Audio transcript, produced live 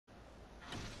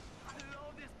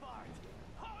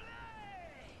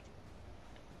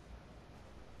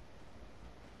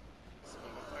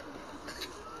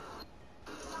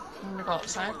go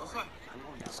outside.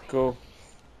 Let's go.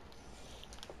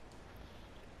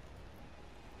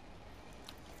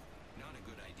 Not a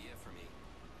good idea for me.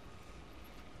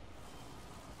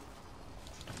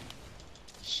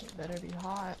 Shit better be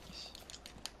hot.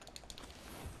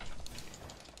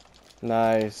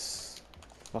 Nice.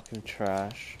 Fucking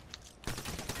trash.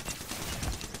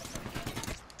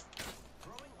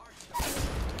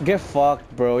 Get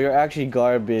fucked, bro. You're actually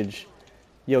garbage.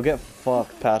 Yo, get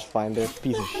fucked, Pathfinder.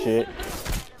 Piece of shit.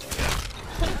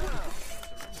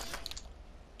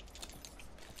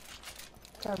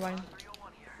 Carbine.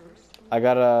 I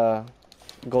got a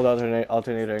gold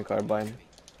alternator and carbine.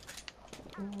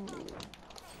 Ooh.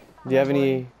 Do you have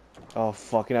any? Oh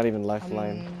fuck, you're not even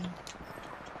lifeline. Um,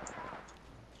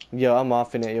 Yo, I'm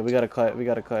off in it. Yo, we gotta cut. We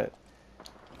gotta cut.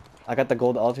 I got the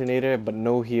gold alternator, but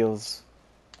no heals.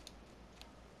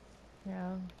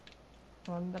 yeah.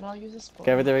 Then I'll use this one.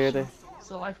 Okay, right there, right there. It's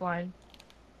a lifeline.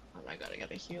 Oh my god, I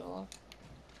gotta heal.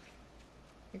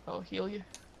 Go heal you.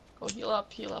 Go heal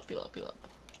up, heal up, heal up, heal up.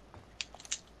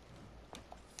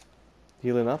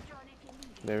 Healing up.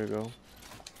 There we go.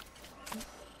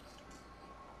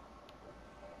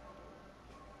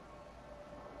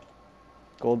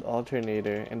 Gold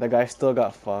alternator, and the guy still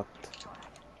got fucked.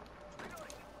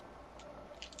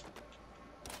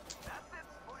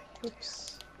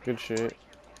 Oops. Good shit.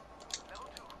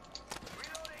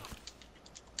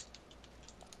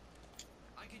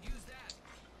 I could use that.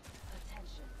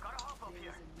 Attention. There is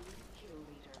a new kill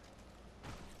leader.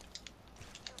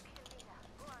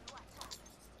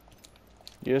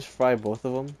 You just fry both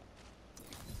of them?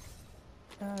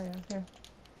 Oh yeah, here.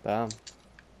 Damn.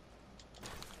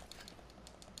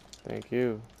 Thank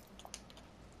you.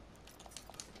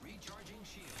 Recharging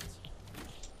shields.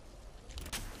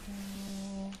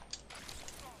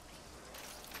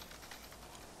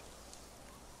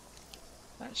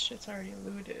 That shit's already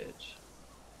looted.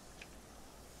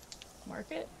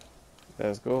 Market?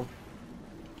 Let's go.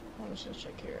 Let's just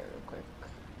check here real quick.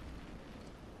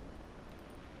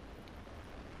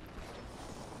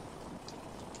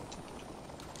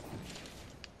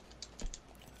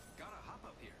 Gotta hop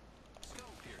up here.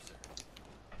 Skull piercer.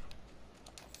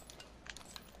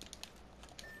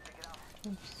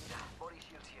 Oops. Body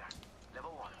shield here.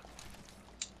 Level 1.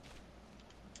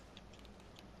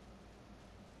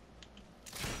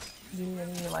 Do you need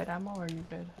any light ammo or are you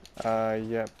good?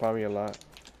 Yeah, probably a lot.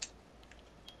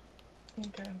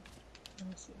 Okay. Let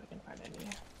me see if I can find any.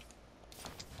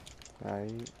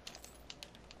 Alright.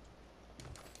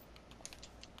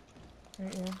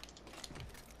 Right here.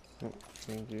 Oh,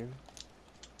 thank you.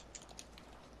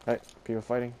 Alright, people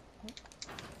fighting.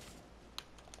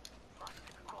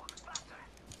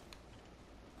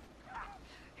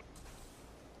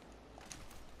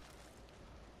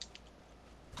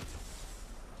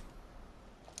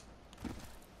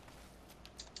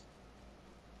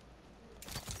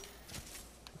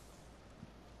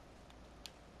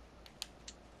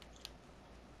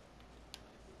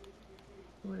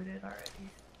 Looted already.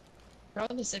 They're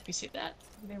on the zip, you see that?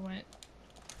 They went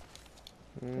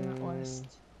west.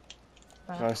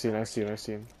 Oh, I seen, I seen, I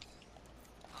seen.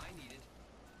 I need it.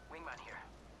 Wingman here.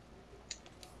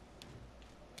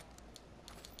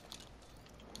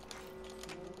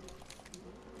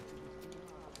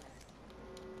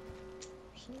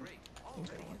 Great. I think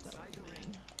I want that I'm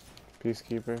doing.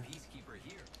 Peacekeeper. Peacekeeper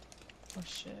here. Oh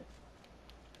shit.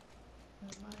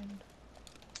 Never mind.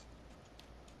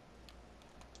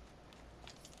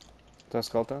 Is that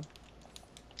skull town?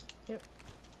 Yep.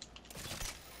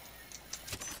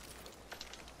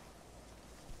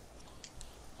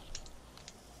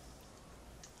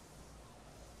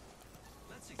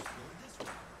 Let's explore this one.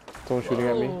 Someone shooting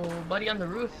at me. Whoa, buddy on the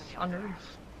roof. On the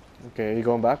roof. Okay, you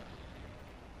going back?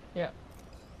 Yeah.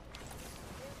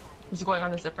 He's going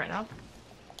on the zip right now.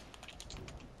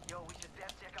 Yo, we should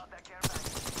def check out that camera.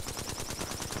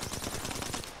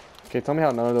 Okay, tell me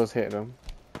how none of those hit him.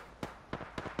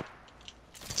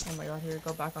 Oh my god, here,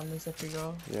 go back on the zip you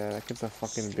go. Yeah, that kid's a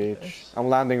fucking bitch. I'm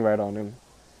landing right on him.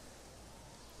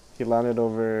 He landed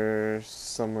over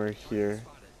somewhere here.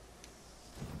 Spotted.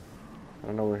 I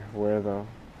don't know where though.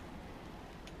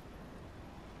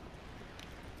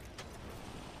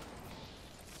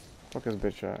 Fuck this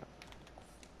bitch at?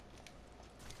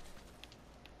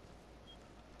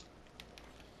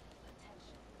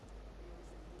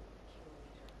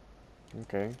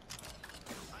 Okay. I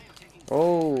am taking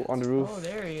Oh, on the roof. Oh,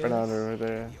 there he is. Right on the roof there.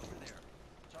 over there.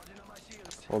 Charging on my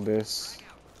shields. Hold this. Frag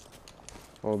out.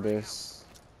 Hold this.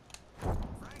 Frag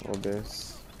Hold out.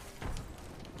 this.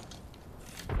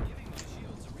 Giving my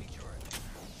shields a recharge.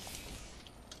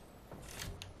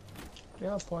 We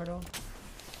have a portal.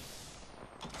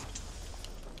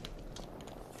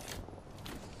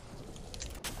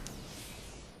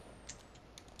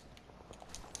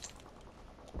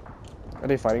 Are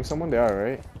they fighting someone? They are,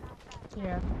 right?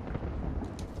 Yeah.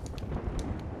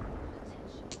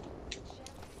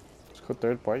 Let's go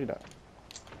third party that.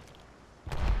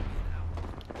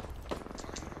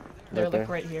 They're Right like there.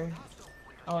 right here.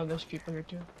 Oh, there's people here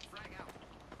too.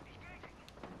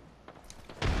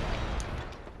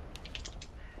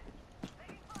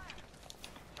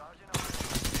 Charging over.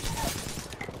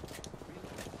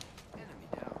 Enemy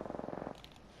down.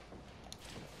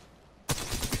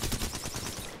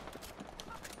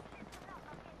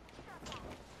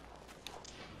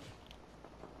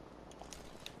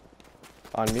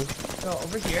 On me. No,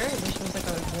 over here, this was like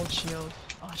a gold shield.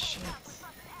 Oh shit.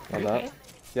 On You that. okay?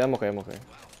 Yeah, I'm okay, I'm okay.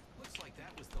 Wow. Looks like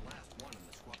that was the last one in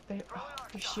the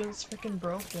squad. The shield's freaking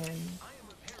broken.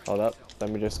 Hold up. Let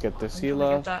me just get this I'm heal trying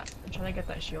to off. get that. I'm trying to get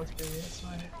that shield for you. That's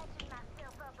why.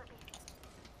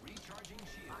 Recharging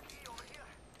shields. Over here.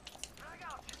 Frag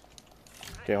out.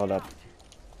 Okay, hold up.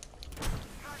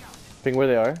 Ping where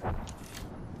they are.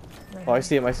 Right Oh, I here.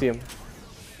 see him, I see him.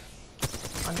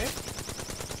 Under?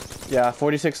 Yeah,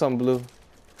 46 on blue.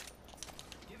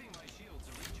 Giving my shields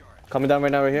a recharge. Coming down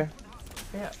right now, right here.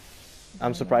 Yeah.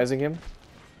 I'm surprising him.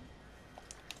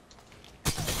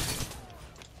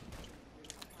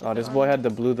 Oh, this boy had the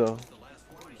blue though. The last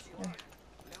one in the squad.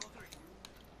 Level 3.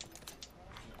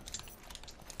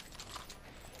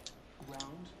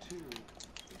 Round 2.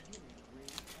 Beginning ring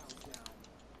countdown.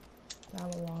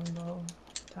 That a longbow.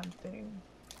 Tempting.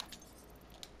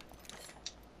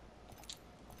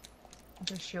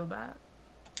 Just shield that.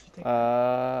 You take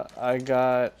I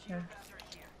got Here.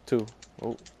 2.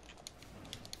 Oh.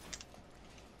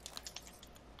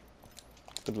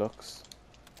 Good looks.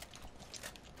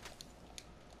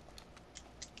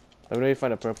 Let me know if you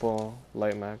find a purple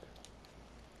light mag.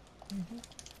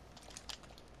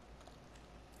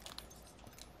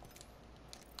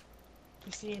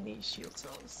 You see any shield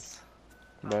cells?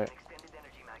 But Extended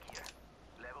energy mag here.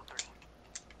 Level 3.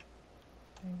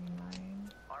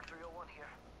 99. R301 here.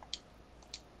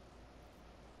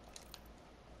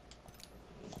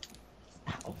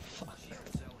 Oh fuck. Shield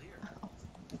cell here.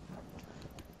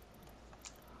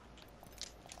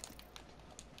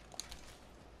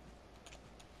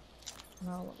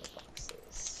 Not all of the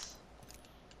boxes.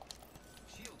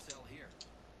 Shield cell here.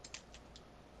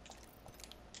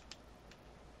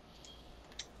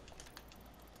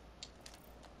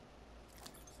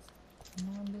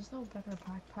 Man, there's no better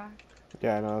backpack.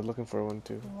 yeah, no, I was looking for one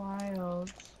too.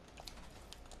 Wild.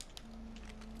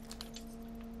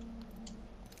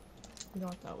 You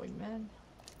want that wingman?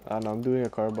 No, I'm doing a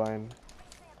carbine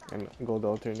and gold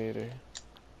alternator.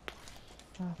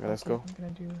 Ah, Yeah, let's fuck it, go. I'm gonna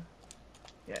do.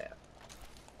 Yeah.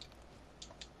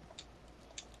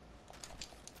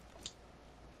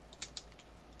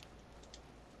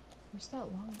 Where's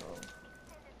that longbow?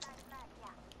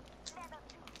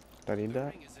 Do I need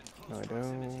that? Ring is in No, close I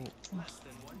proximity. don't. Less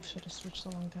than 1 I minute. should have switched a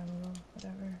long time ago.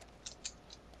 Whatever.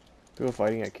 People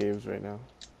fighting at caves right now.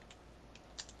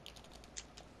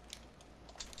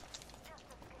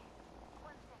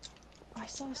 I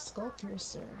saw a skull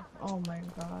piercer. Oh my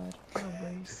god. What a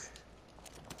waste.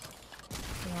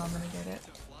 Yeah, I'm gonna get it.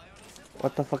 To fly on a zip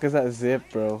What the fuck is that zip,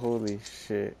 bro? Holy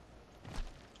shit.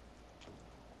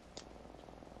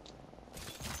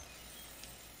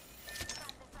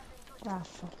 Ah,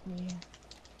 fuck me.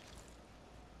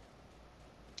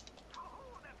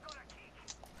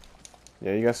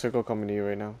 Yeah, you got circle coming to you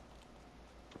right now.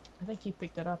 I think he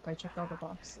picked it up. I checked all the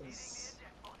boxes.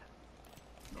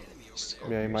 enemy over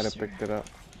Skull Yeah, he might have piercer. picked it up.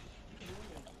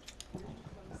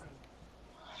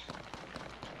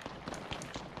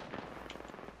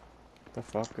 The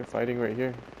fuck? They're fighting right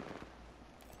here.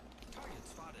 there. Target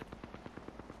spotted.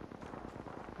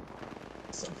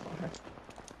 So far.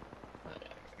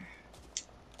 Whatever.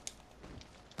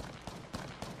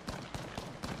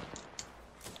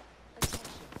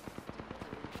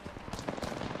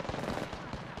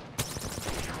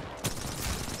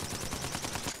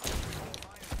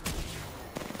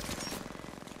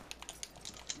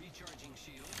 Recharging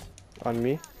shields. On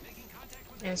me? Making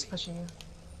contact with Yeah, it's pushing you.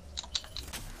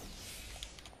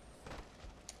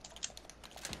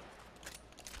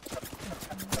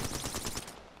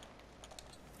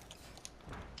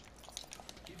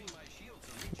 giving my shields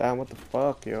a recharge. Damn, what the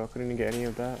fuck, yo? I couldn't even get any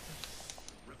of that.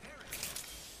 Repairing.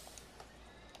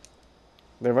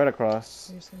 They're right across.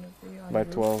 So he's gonna be on By the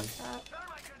roof 12. like that.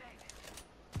 Thermite grenade.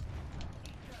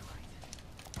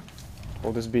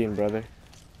 Hold this beam, brother.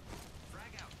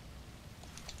 Frag out.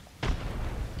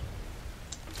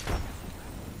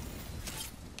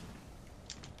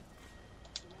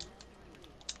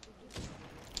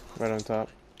 Right on top.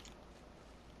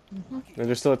 And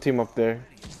there's still a team up there.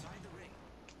 Inside the ring.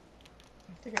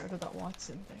 To get rid of that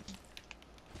Watson thing.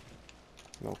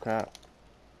 No cap.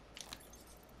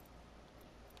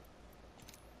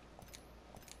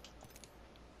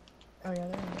 Oh yeah, they're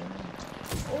in there.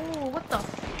 Oh, what the?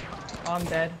 Oh, I'm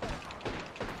dead.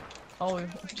 Oh, I'm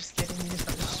just kidding. You just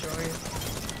got destroyed.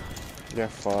 Yeah,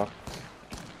 fuck.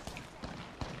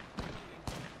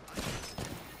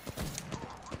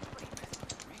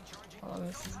 Oh,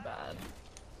 this is bad.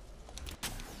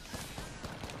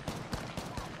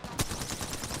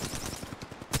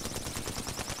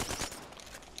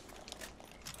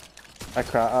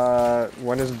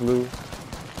 One is blue. I'm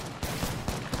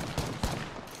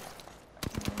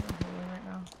healing right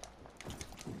now.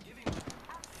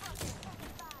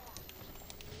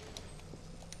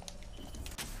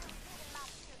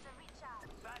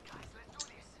 Bad guys, let's do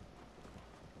this.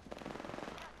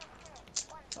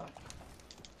 Fuck.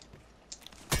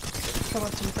 Come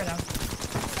up to me for now.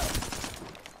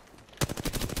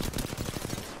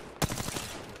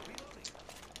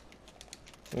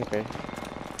 Okay.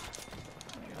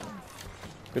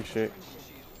 Good shit.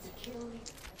 The kill leader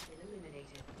has been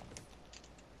eliminated.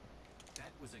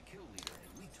 That was a kill leader,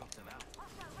 and we took them out.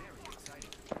 Very exciting.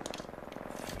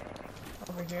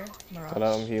 Over here, Mirage. Hold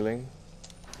on, I'm healing.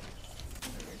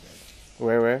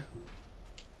 Where? I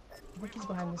think he's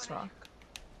behind this rock.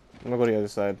 I'm gonna go to the other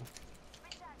side.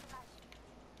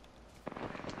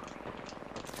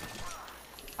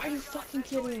 Are you fucking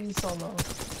kidding me, Solo?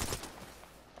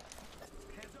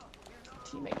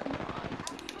 Teammate, come on,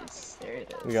 please. There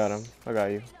it is. We got him. I got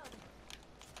you.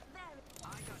 I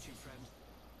got you, friend.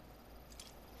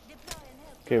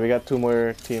 Okay, we got 2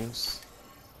 more teams.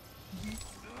 Okay.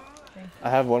 I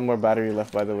have 1 more battery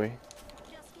left, by the way.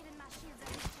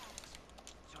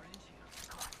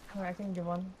 Alright, I can give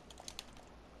one.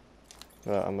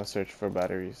 I'm gonna search for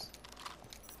batteries.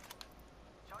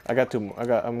 I got 2 more.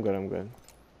 I'm good.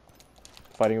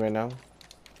 Fighting right now.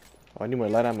 Oh, I need more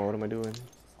light ammo. What am I doing?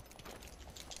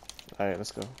 Alright,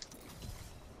 let's go.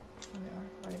 Yeah,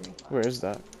 already. Where is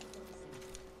that?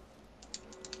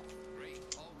 Great.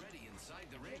 Already inside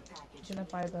the ring. You're gonna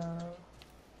buy the.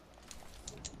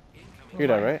 Hear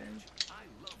that, right? I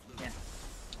love Luke. Yeah.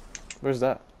 Where's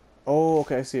that? Oh,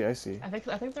 okay, I see. I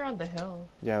think they're on the hill.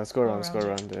 Yeah, let's go around, Go let's go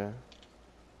around, yeah.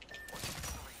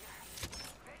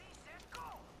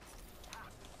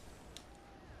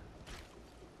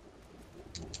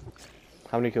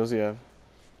 How many kills do you have?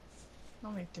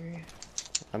 Only 3.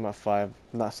 I'm at 5.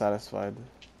 I'm not satisfied.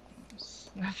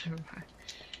 Never mind.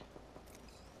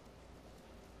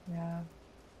 Yeah.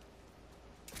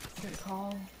 Good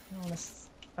call. I want to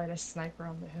fight a sniper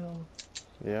on the hill.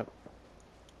 Yep.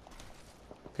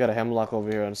 We got a hemlock over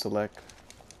here on select.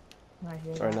 I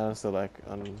hear Or that. not on select,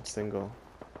 on single.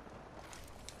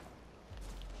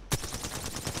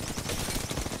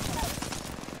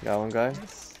 Got one guy.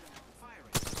 Nice.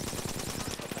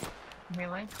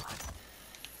 Melee.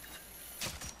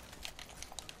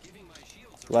 Giving my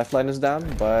shields a Lifeline is down,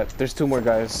 but there's 2 more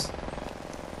guys.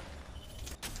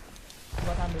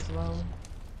 What time is low?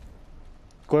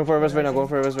 Going for a res right now, going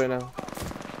for a res right now.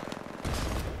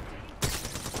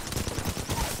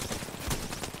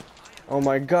 Oh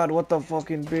my god, what the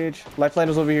fucking bitch. Lifeline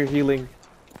is over here healing.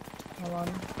 Hold on.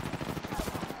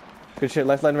 Good shit,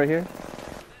 lifeline right here.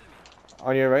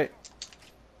 On your right.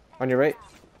 On your right.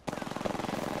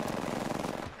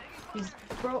 He's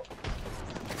bro.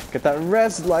 Get that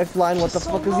res lifeline, what the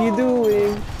So fuck is he low.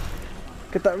 doing?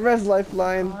 Get that res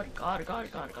lifeline. God, gotta go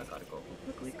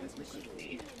quickly.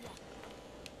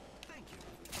 thank you.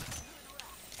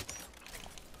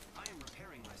 I am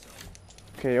repairing myself.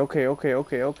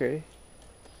 Okay.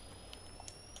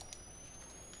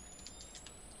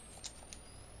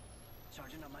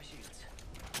 Charging up my shields.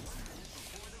 1 minute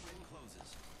before the ring closes.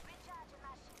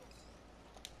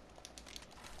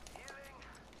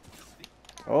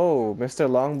 Oh, Mr.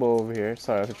 Longbow over here.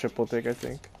 Sorry, that's a triple tick, I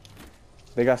think.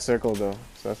 They got circled though,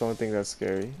 so that's the only thing that's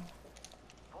scary.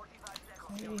 45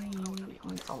 Hey, seconds.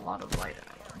 needs a lot of light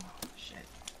ammo. Shit.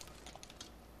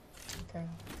 Okay.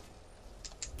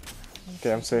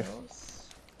 Okay, I'm safe.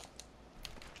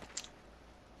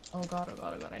 Oh god,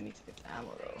 I need to get the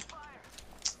ammo though.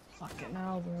 Fucking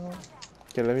hell, bro.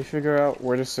 Okay, let me figure out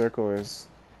where the circle is.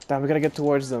 Damn, we gotta get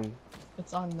towards them.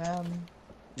 It's on them.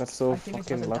 That's so I think he's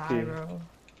fucking about to lucky. die, bro.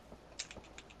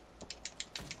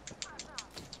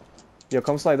 Yo,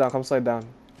 come slide down.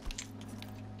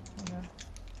 Okay.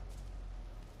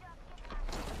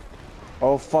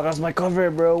 Oh fuck, that's my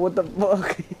cover, bro. What the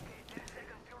fuck? 10 seconds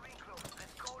to ring close.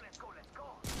 Let's go.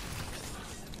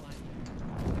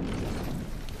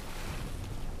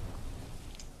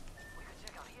 We could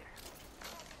check out here.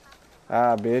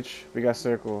 Ah, bitch. We got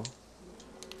circle.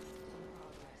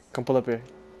 Come pull up here.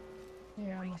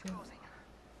 Yeah, I'm looking.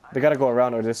 They gotta go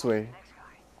around or this way. Next guy.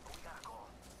 We gotta go.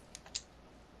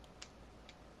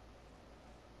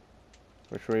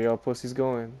 Which way y'all pussies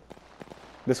going?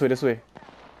 This way, this way.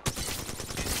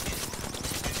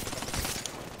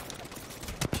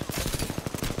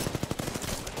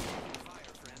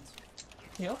 Fire, friends.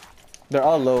 Yep. They're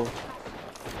all low.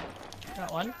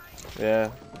 Got one. Yeah.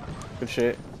 Good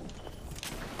shit.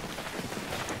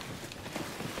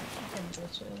 Fucking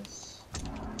bitches.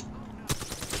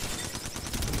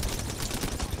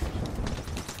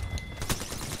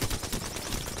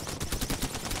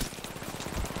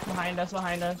 Behind us,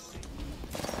 behind us.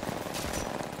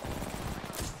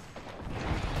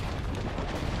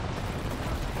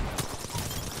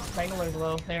 Bangalore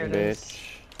low. There it is. Bitch.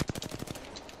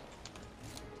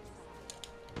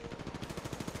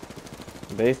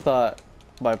 They thought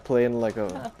by playing like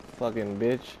a fucking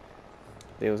bitch,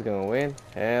 they was gonna win.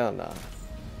 Hell nah. You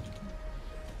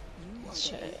are the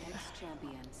Shit. Apex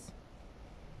champions.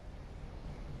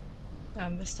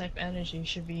 This type of energy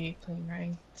should be playing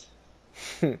ranked.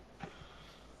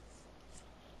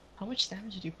 How much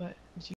damage did you put? Did you